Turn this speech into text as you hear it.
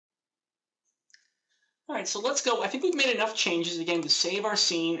All right, so let's go. I think we've made enough changes again to save our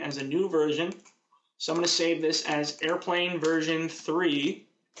scene as a new version. So I'm going to save this as airplane version 3.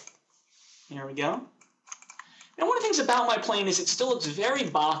 There we go. Now, one of the things about my plane is it still looks very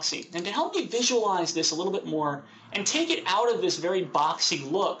boxy. And to help me visualize this a little bit more and take it out of this very boxy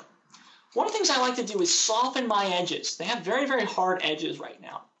look, one of the things I like to do is soften my edges. They have very, very hard edges right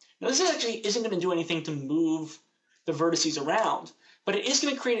now. Now, this actually isn't going to do anything to move the vertices around, but it is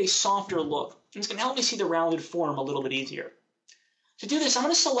going to create a softer look. And it's going to help me see the rounded form a little bit easier. To do this, I'm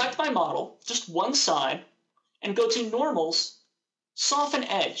going to select my model, just one side, and go to Normals, Soften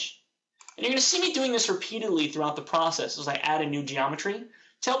Edge. And you're going to see me doing this repeatedly throughout the process as I add a new geometry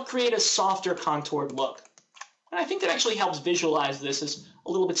to help create a softer contoured look. And I think that actually helps visualize this as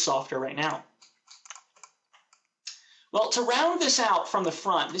a little bit softer right now. Well, to round this out from the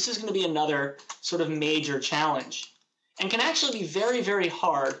front, this is going to be another sort of major challenge and can actually be very, very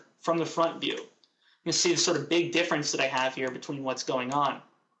hard from the front view. You can see the sort of big difference that I have here between what's going on.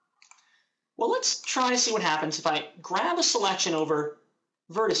 Well, let's try to see what happens if I grab a selection over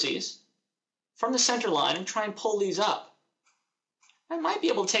vertices from the center line and try and pull these up. I might be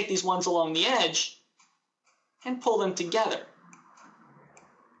able to take these ones along the edge and pull them together.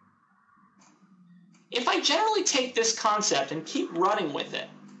 If I generally take this concept and keep running with it,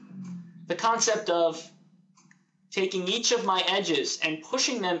 the concept of taking each of my edges and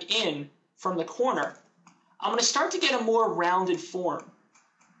pushing them in from the corner, I'm going to start to get a more rounded form.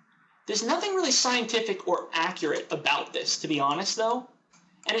 There's nothing really scientific or accurate about this, to be honest, though.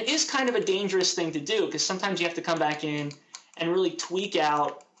 And it is kind of a dangerous thing to do because sometimes you have to come back in and really tweak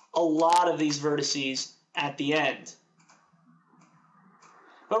out a lot of these vertices at the end.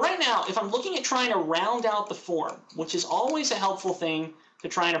 But right now, if I'm looking at trying to round out the form, which is always a helpful thing to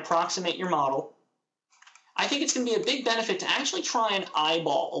try and approximate your model, I think it's going to be a big benefit to actually try and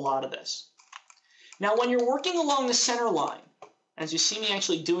eyeball a lot of this. Now, when you're working along the center line, as you see me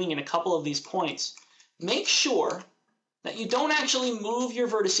actually doing in a couple of these points, make sure that you don't actually move your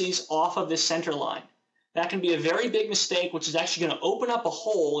vertices off of this center line. That can be a very big mistake, which is actually going to open up a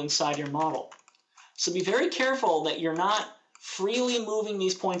hole inside your model. So be very careful that you're not freely moving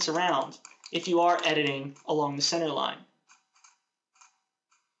these points around if you are editing along the center line.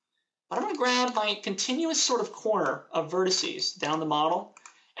 But I'm going to grab my continuous sort of corner of vertices down the model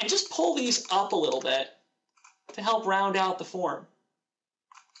and just pull these up a little bit to help round out the form.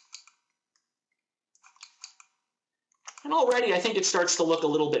 And already I think it starts to look a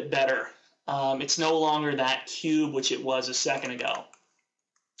little bit better. It's no longer that cube which it was a second ago.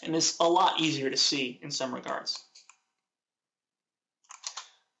 And it's a lot easier to see in some regards.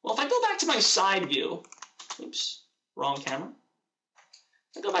 Well, if I go back to my side view, oops, wrong camera.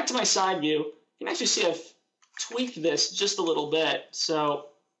 If I go back to my side view, you can actually see I've tweaked this just a little bit. So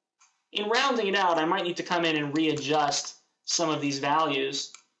in rounding it out, I might need to come in and readjust some of these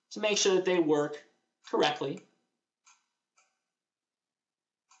values to make sure that they work correctly.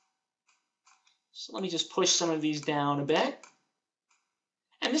 So let me just push some of these down a bit.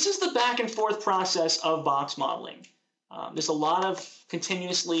 And this is the back and forth process of box modeling. There's a lot of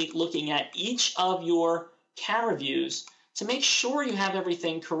continuously looking at each of your camera views to make sure you have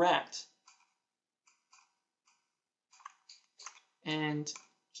everything correct. And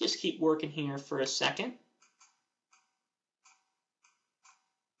just keep working here for a second.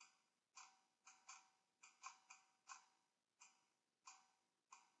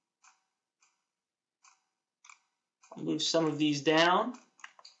 I'll move some of these down.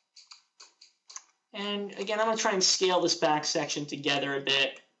 And again, I'm going to try and scale this back section together a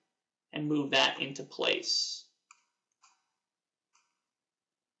bit and move that into place.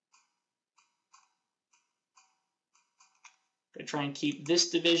 I'm going to try and keep this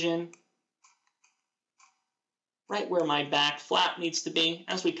division right where my back flap needs to be,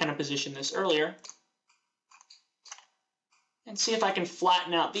 as we kind of positioned this earlier. And see if I can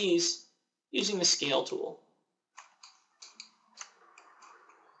flatten out these using the scale tool.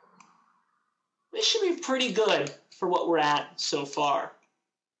 This should be pretty good for what we're at so far.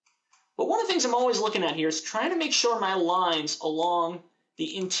 But one of the things I'm always looking at here is trying to make sure my lines along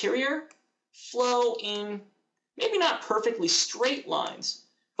the interior flow in maybe not perfectly straight lines,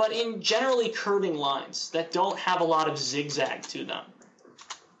 but in generally curving lines that don't have a lot of zigzag to them.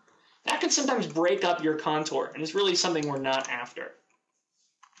 That can sometimes break up your contour, and it's really something we're not after.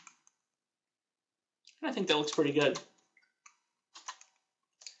 And I think that looks pretty good.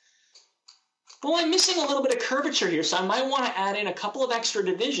 Well, I'm missing a little bit of curvature here, so I might want to add in a couple of extra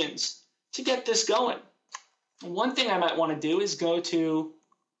divisions to get this going. And one thing I might want to do is go to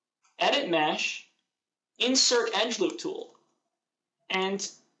Edit Mesh, Insert Edge Loop tool, and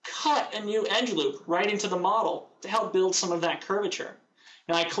cut a new edge loop right into the model to help build some of that curvature.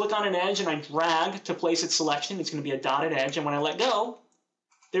 Now I click on an edge and I drag to place its selection. It's going to be a dotted edge, and when I let go,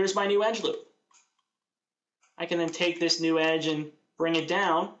 there's my new edge loop. I can then take this new edge and bring it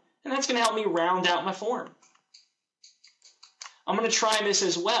down, and that's going to help me round out my form. I'm going to try this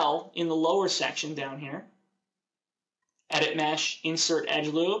as well in the lower section down here. Edit Mesh, Insert Edge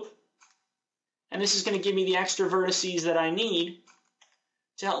Loop. And this is going to give me the extra vertices that I need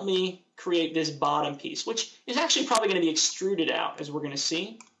to help me create this bottom piece, which is actually probably going to be extruded out, as we're going to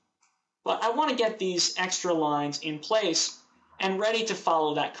see. But I want to get these extra lines in place and ready to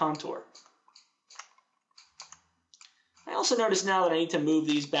follow that contour. I also notice now that I need to move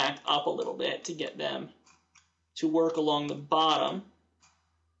these back up a little bit to get them to work along the bottom.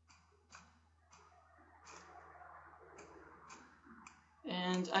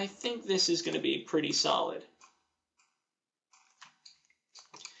 And I think this is going to be pretty solid.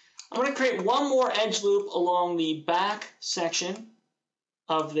 I'm going to create one more edge loop along the back section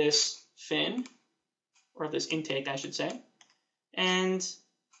of this fin, or this intake, I should say. And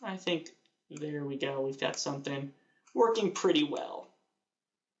I think there we go. We've got something working pretty well.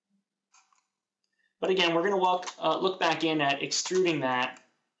 But again, we're going to look back in at extruding that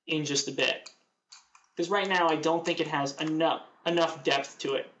in just a bit. Because right now I don't think it has enough depth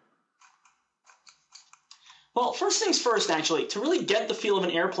to it. Well, first things first, actually, to really get the feel of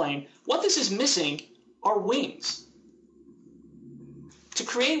an airplane, what this is missing are wings. To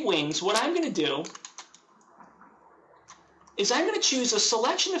create wings, what I'm going to do is I'm going to choose a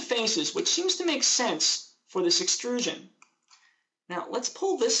selection of faces which seems to make sense for this extrusion. Now, let's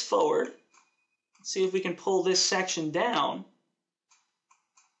pull this forward. See if we can pull this section down,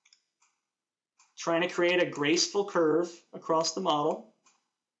 trying to create a graceful curve across the model.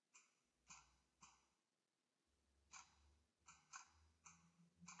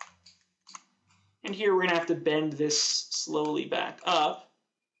 And here we're going to have to bend this slowly back up.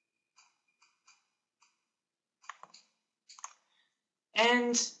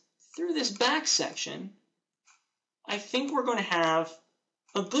 And through this back section, I think we're going to have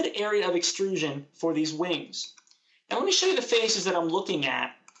a good area of extrusion for these wings. Now let me show you the faces that I'm looking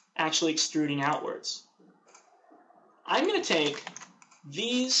at actually extruding outwards. I'm going to take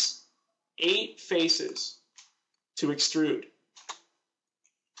these 8 faces to extrude.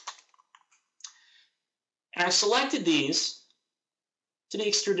 And I've selected these to be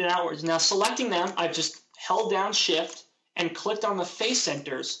extruded outwards. Now selecting them, I've just held down Shift and clicked on the face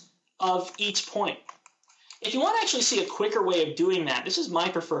centers of each point. If you want to actually see a quicker way of doing that, this is my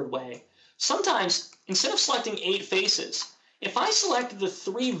preferred way. Sometimes, instead of selecting 8 faces, if I select the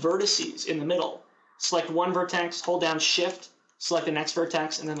 3 vertices in the middle, select one vertex, hold down Shift, select the next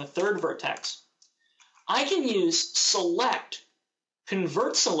vertex, and then the third vertex, I can use Select,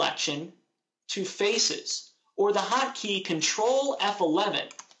 Convert Selection to Faces, or the hotkey Control F11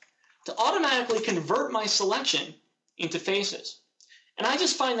 to automatically convert my selection into faces. And I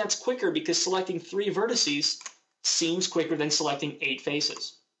just find that's quicker because selecting 3 vertices seems quicker than selecting 8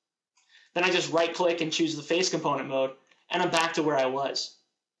 faces. Then I just right-click and choose the face component mode, and I'm back to where I was.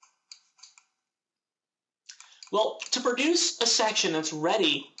 Well, to produce a section that's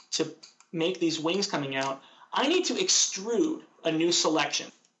ready to make these wings coming out, I need to extrude a new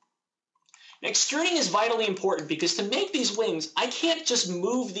selection. Now, extruding is vitally important because to make these wings, I can't just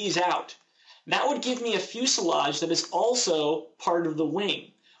move these out. That would give me a fuselage that is also part of the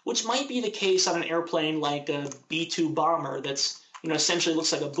wing, which might be the case on an airplane like a B-2 bomber that's, essentially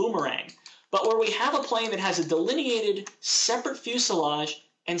looks like a boomerang. But where we have a plane that has a delineated separate fuselage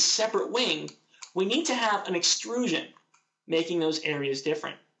and separate wing, we need to have an extrusion, making those areas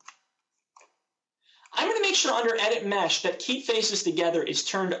different. I'm going to make sure under Edit Mesh that Keep Faces Together is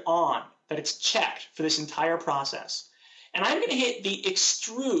turned on, that it's checked for this entire process. And I'm going to hit the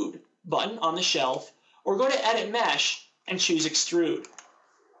Extrude button on the shelf, or go to Edit Mesh and choose Extrude.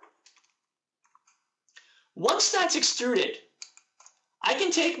 Once that's extruded, I can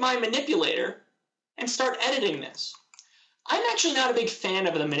take my manipulator and start editing this. I'm actually not a big fan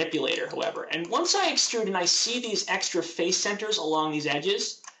of the manipulator, however, and once I extrude and I see these extra face centers along these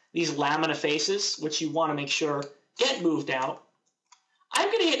edges, these lamina faces, which you want to make sure get moved out,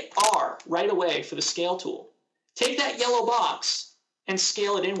 I'm going to hit R right away for the scale tool. Take that yellow box and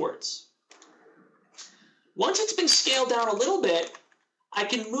scale it inwards. Once it's been scaled down a little bit, I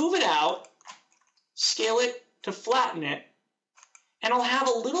can move it out, scale it to flatten it, and I'll have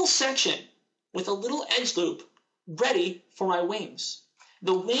a little section with a little edge loop ready for my wings.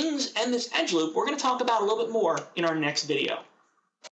 The wings and this edge loop we're going to talk about a little bit more in our next video.